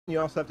You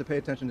also have to pay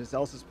attention to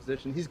Zelsa's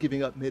position. He's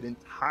giving up mid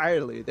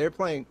entirely. They're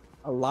playing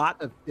a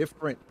lot of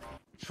different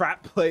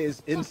trap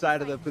plays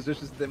inside of the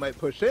positions that they might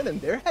push in, and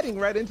they're heading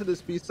right into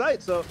this B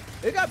site. So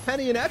they got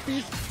Penny and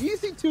Effie's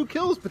easy 2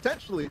 kills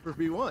potentially for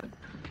V1.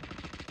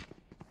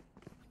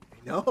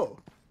 No.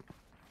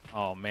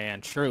 Oh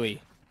man, surely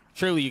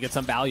you get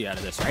some value out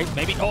of this, right?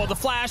 Maybe, oh, the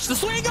flash, the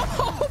swing,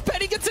 oh,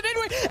 Penny gets it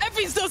anyway.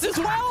 Effie's does as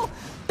well.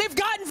 They've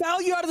gotten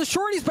value out of the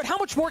shorties, but how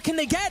much more can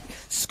they get?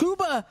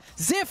 Scuba,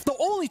 Ziff, the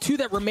only 2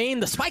 that remain.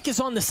 The spike is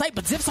on the site,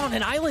 but Ziff's on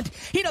an island.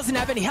 He doesn't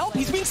have any help.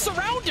 He's being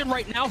surrounded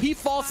right now. He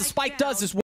falls, the spike does as well.